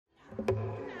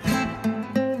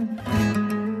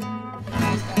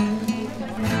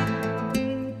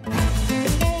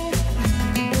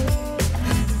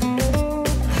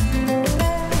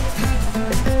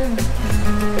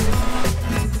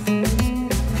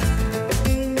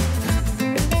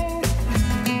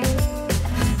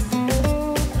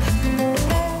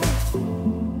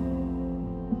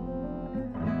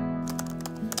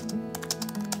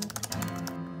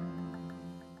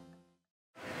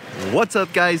What's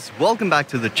up guys, welcome back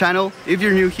to the channel. If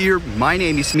you're new here, my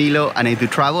name is Milo and I do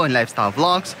travel and lifestyle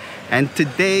vlogs. And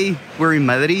today we're in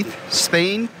Madrid,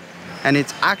 Spain, and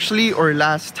it's actually our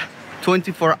last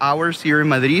 24 hours here in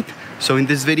Madrid. So in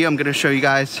this video I'm gonna show you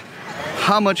guys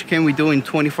how much can we do in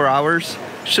 24 hours.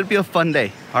 Should be a fun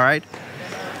day, all right?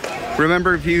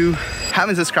 Remember, if you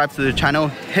haven't subscribed to the channel,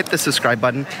 hit the subscribe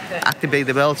button, activate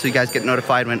the bell so you guys get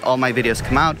notified when all my videos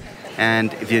come out.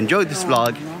 And if you enjoyed this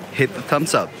vlog, hit the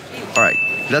thumbs up. All right,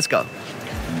 let's go.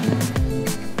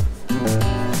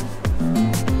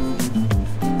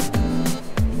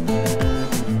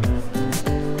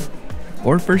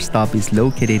 Our first stop is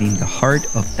located in the heart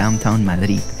of downtown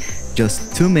Madrid.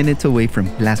 Just 2 minutes away from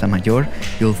Plaza Mayor,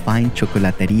 you'll find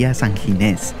Chocolateria San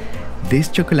Gines. This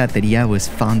chocolateria was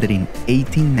founded in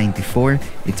 1894.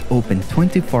 It's open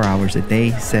 24 hours a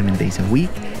day, 7 days a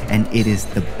week, and it is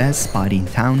the best spot in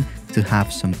town to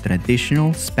have some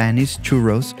traditional Spanish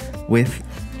churros with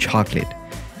chocolate.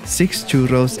 6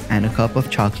 churros and a cup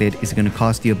of chocolate is going to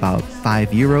cost you about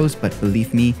 €5, but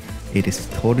believe me, it is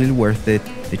totally worth it.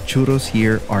 The churros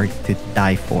here are to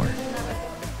die for.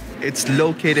 It's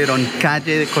located on Calle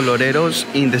de Coloreros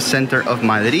in the center of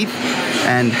Madrid.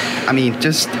 And I mean,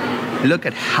 just look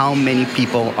at how many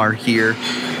people are here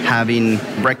having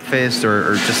breakfast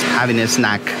or just having a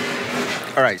snack.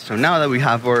 All right, so now that we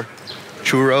have our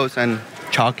churros and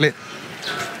chocolate,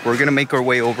 we're gonna make our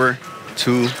way over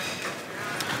to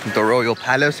the Royal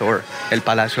Palace, or El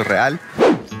Palacio Real.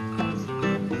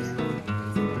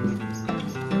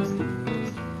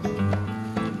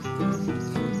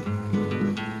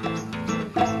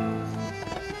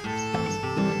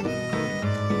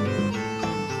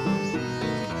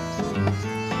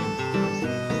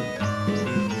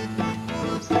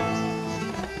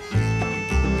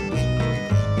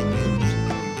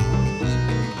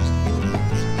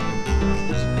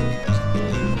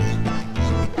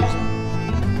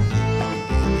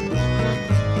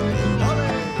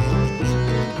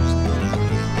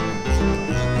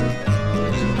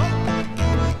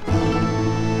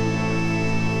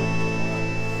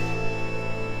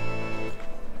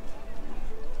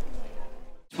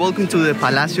 Welcome to the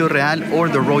Palacio Real, or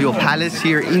the Royal Palace,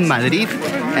 here in Madrid.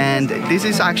 And this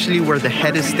is actually where the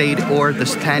head of state or the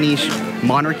Spanish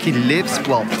monarchy lives.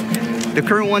 Well, the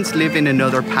current ones live in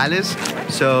another palace.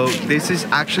 So this is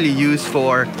actually used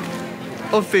for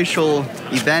official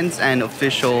events and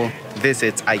official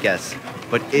visits, I guess.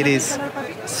 But it is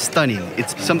stunning.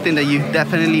 It's something that you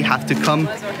definitely have to come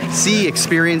see,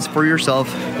 experience for yourself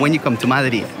when you come to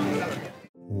Madrid.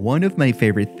 One of my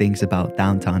favorite things about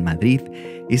downtown Madrid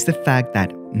is the fact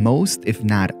that most, if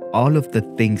not all, of the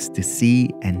things to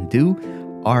see and do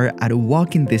are at a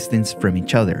walking distance from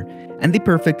each other. And the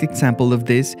perfect example of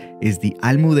this is the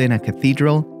Almudena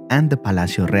Cathedral and the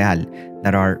Palacio Real,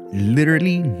 that are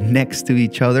literally next to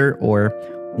each other, or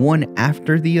one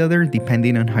after the other,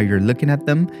 depending on how you're looking at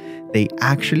them. They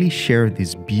actually share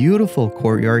this beautiful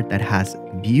courtyard that has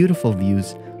beautiful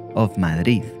views of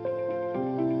Madrid.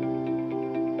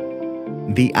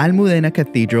 The Almudena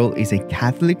Cathedral is a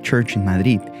Catholic church in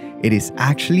Madrid. It is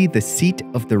actually the seat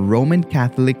of the Roman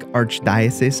Catholic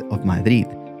Archdiocese of Madrid.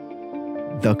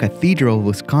 The cathedral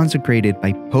was consecrated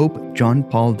by Pope John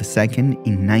Paul II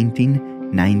in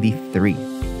 1993.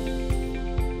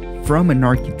 From an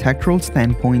architectural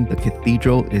standpoint, the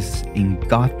cathedral is in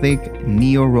Gothic,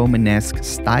 Neo-Romanesque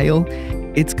style.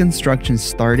 Its construction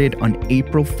started on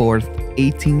April 4th,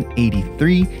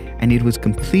 1883, and it was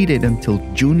completed until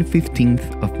June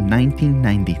 15th of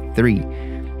 1993.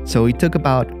 So it took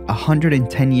about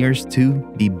 110 years to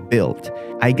be built.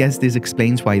 I guess this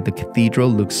explains why the cathedral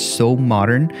looks so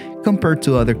modern compared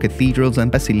to other cathedrals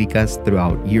and basilicas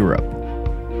throughout Europe.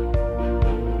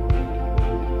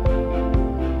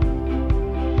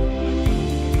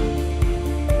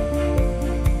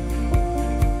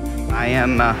 I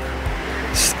am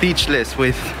speechless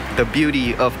with the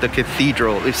beauty of the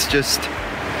cathedral. It's just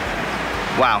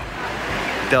wow.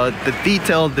 The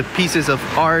detail, the pieces of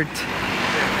art,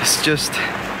 it's just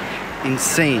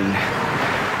insane.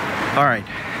 All right,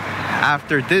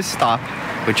 after this stop,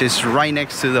 which is right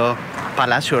next to the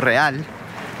Palacio Real,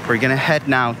 we're gonna head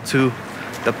now to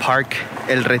the Parque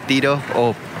el Retiro,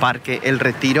 or Parque el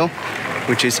Retiro,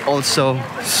 which is also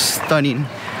stunning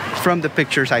from the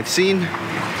pictures I've seen.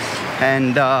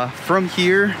 And from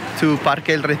here to Parque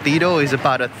el Retiro is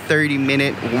about a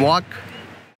 30-minute walk.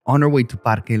 On our way to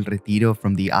Parque el Retiro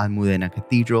from the Almudena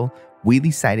Cathedral, we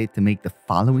decided to make the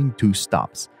following 2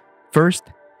 stops. First,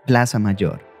 Plaza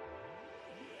Mayor.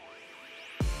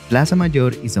 Plaza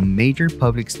Mayor is a major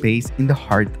public space in the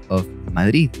heart of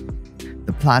Madrid.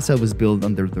 The plaza was built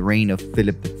under the reign of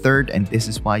Philip III, and this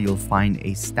is why you'll find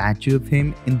a statue of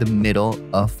him in the middle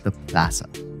of the plaza.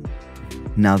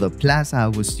 Now, the plaza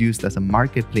was used as a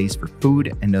marketplace for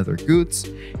food and other goods.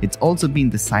 It's also been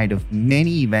the site of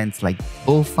many events like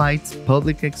bullfights,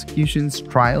 public executions,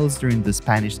 trials during the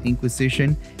Spanish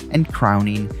Inquisition, and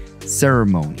crowning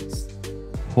ceremonies.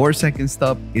 Our second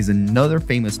stop is another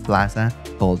famous plaza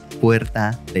called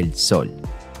Puerta del Sol.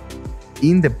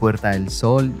 In the Puerta del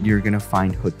Sol, you're gonna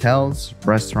find hotels,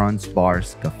 restaurants,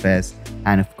 bars, cafes,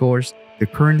 and of course, the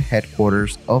current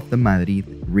headquarters of the Madrid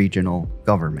regional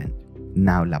government.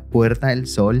 Now, La Puerta del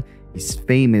Sol is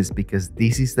famous because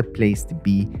this is the place to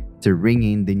be to ring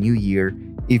in the new year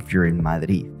if you're in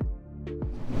Madrid.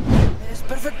 Eres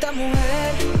perfecta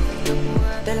mujer,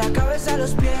 de la cabeza a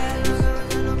los pies.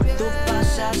 Tú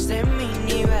pasas de mi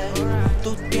nivel,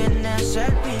 tú tienes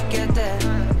el piquete.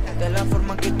 De la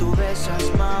forma que tú besas,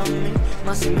 mami,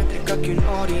 más simétrica que un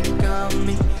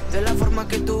origami. De la forma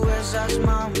que tú besas,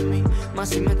 mami, más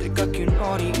simétrica que un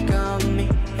origami.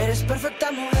 Eres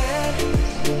perfecta mujer,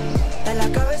 de la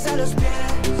cabeza a los pies.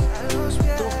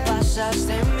 Tú pasas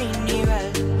de mi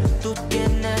nivel, tú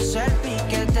tienes el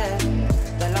piquete.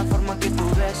 De la forma que tú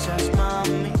besas,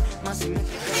 mami, más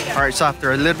simétrica. All right, so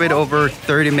after a little bit over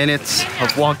 30 minutes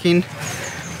of walking,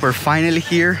 we're finally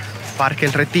here, Parque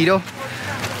el Retiro.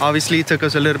 Obviously, it took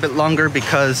us a little bit longer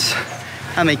because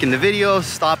I'm making the video,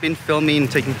 stopping, filming,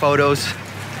 taking photos.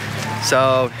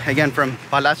 So again, from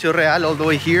Palacio Real all the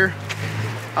way here,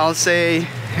 I'll say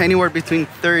anywhere between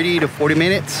 30 to 40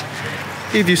 minutes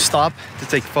if you stop to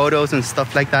take photos and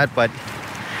stuff like that, but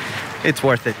it's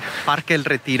worth it. Parque el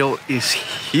Retiro is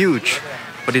huge,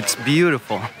 but it's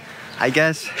beautiful. I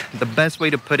guess the best way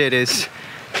to put it is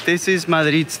this is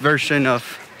Madrid's version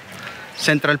of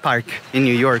Central Park in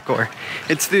New York, or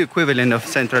it's the equivalent of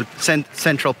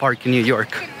Central Park in New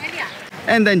York.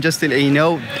 And then just to let you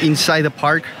know, inside the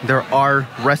park there are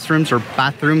restrooms or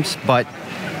bathrooms, but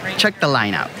check the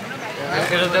line out.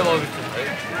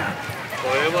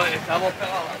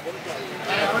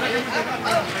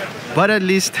 But at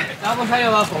least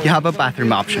you have a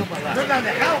bathroom option.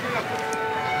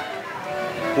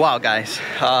 Wow, guys,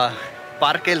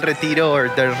 Parque el Retiro, or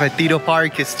the Retiro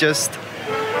Park, is just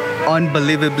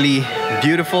unbelievably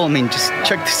beautiful. I mean, just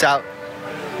check this out.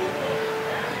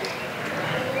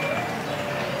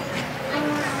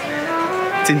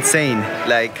 It's insane,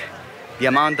 like the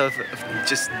amount of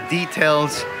just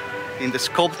details in the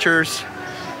sculptures,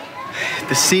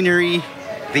 the scenery,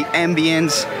 the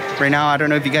ambience. Right now, I don't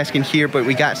know if you guys can hear, but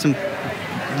we got some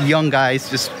young guys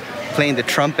just playing the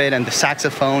trumpet and the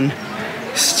saxophone.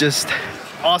 It's just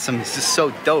awesome. It's just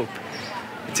so dope.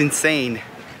 It's insane.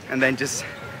 And then just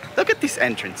look at this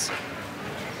entrance.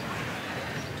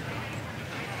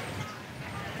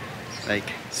 Like,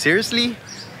 seriously?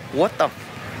 What the?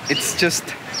 It's just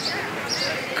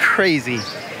crazy.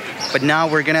 But now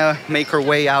we're gonna make our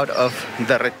way out of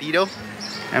the Retiro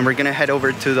and we're gonna head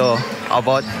over to the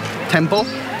Debod temple.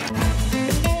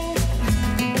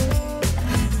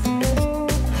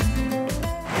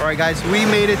 Alright guys, we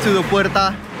made it to the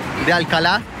Puerta de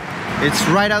Alcalá. It's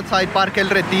right outside Parque el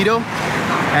Retiro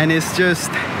and it's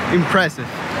just impressive.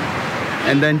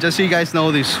 And then just so you guys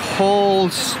know, this whole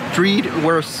street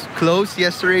was closed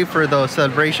yesterday for the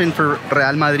celebration for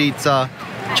Real Madrid's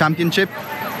championship.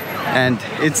 And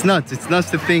it's nuts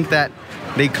to think that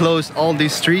they closed all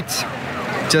these streets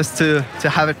just to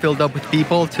have it filled up with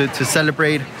people to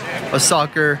celebrate a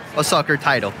soccer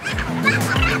title.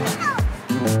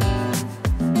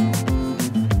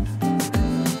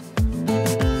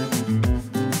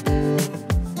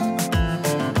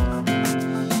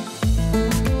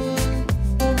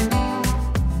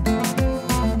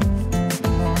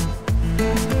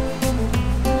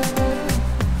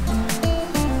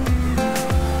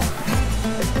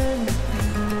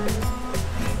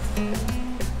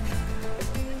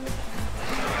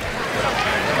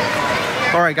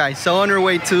 Alright guys, so on our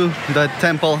way to the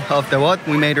Temple of Debod,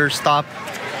 we made our stop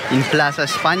in Plaza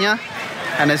España,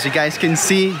 and as you guys can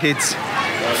see, it's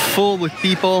full with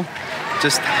people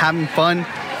just having fun.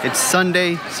 It's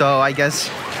Sunday, so I guess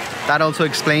that also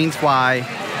explains why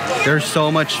there's so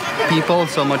much people,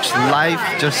 so much life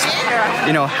just,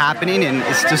 you know, happening, and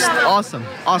it's just awesome.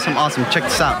 Check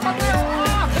this out.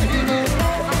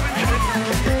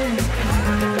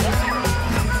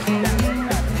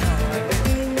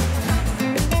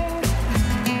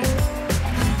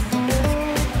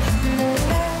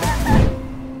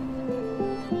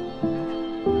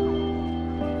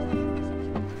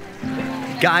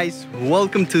 Guys,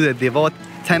 welcome to the Debod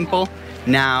temple.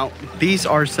 Now, these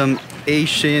are some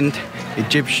ancient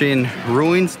Egyptian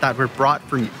ruins that were brought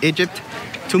from Egypt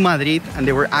to Madrid, and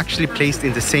they were actually placed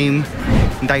in the same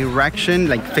direction,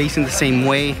 like facing the same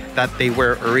way that they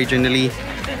were originally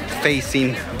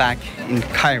facing back in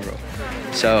Cairo.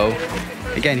 So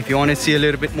again, if you want to see a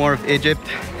little bit more of Egypt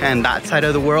and that side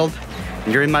of the world,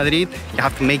 and you're in Madrid, you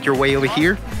have to make your way over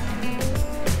here.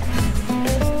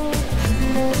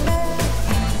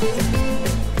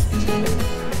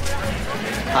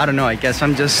 I don't know, I guess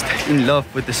I'm just in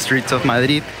love with the streets of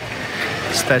Madrid,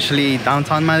 especially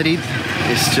downtown Madrid.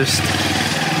 It's just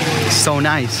so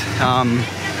nice.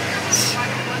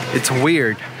 It's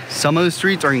weird. Some of the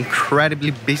streets are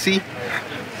incredibly busy.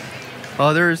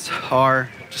 Others are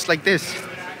just like this,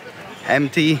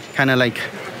 empty, kind of like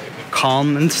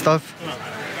calm and stuff.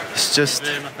 It's just,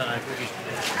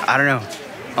 I don't know,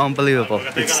 unbelievable.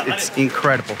 It's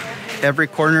incredible. Every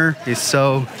corner is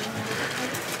so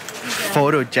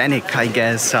photogenic, I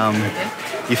guess.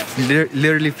 You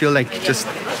literally feel like just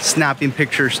snapping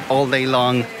pictures all day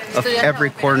long of every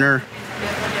corner.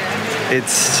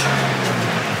 It's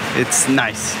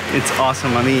nice. It's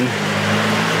awesome. I mean,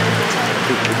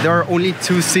 there are only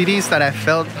two cities that I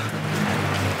felt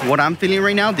what I'm feeling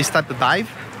right now, this type of vibe.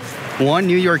 One,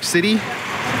 New York City,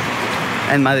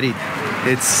 and Madrid.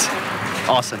 It's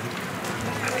awesome.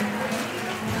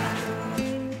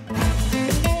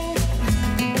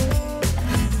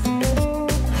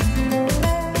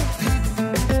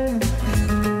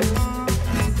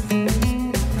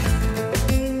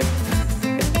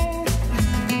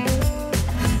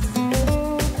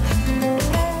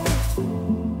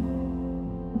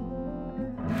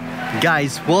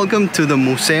 Guys, welcome to the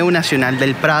Museo Nacional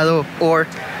del Prado, or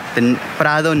the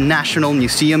Prado National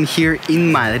Museum here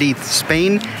in Madrid,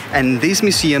 Spain. And this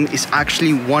museum is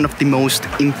actually one of the most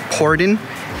important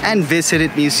and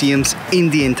visited museums in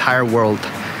the entire world.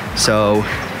 So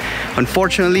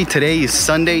unfortunately, today is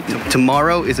Sunday.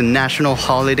 Tomorrow is a national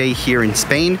holiday here in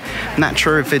Spain. I'm not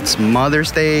sure if it's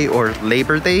Mother's Day or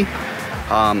Labor Day.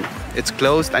 It's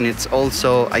closed, and it's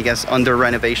also, I guess, under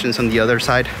renovations on the other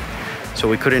side. So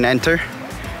we couldn't enter,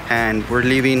 and we're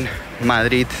leaving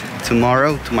Madrid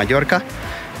tomorrow to Mallorca.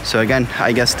 So again,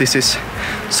 I guess this is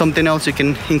something else you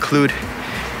can include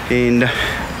in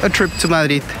a trip to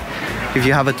Madrid. If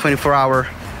you have a 24-hour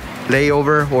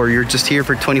layover, or you're just here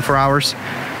for 24 hours,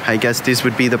 I guess this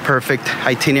would be the perfect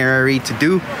itinerary to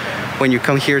do when you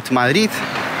come here to Madrid.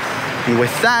 And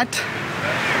with that,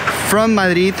 from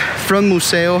Madrid, from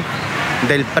Museo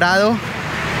del Prado,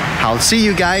 I'll see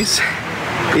you guys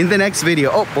in the next video.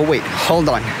 Oh, but wait, hold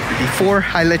on. Before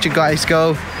I let you guys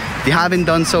go, if you haven't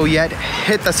done so yet,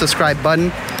 hit the subscribe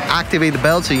button, activate the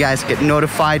bell so you guys get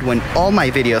notified when all my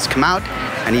videos come out.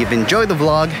 And if you enjoyed the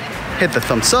vlog, hit the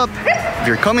thumbs up. If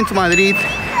you're coming to Madrid,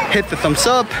 hit the thumbs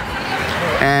up.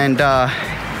 And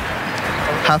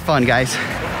have fun, guys.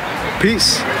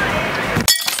 Peace.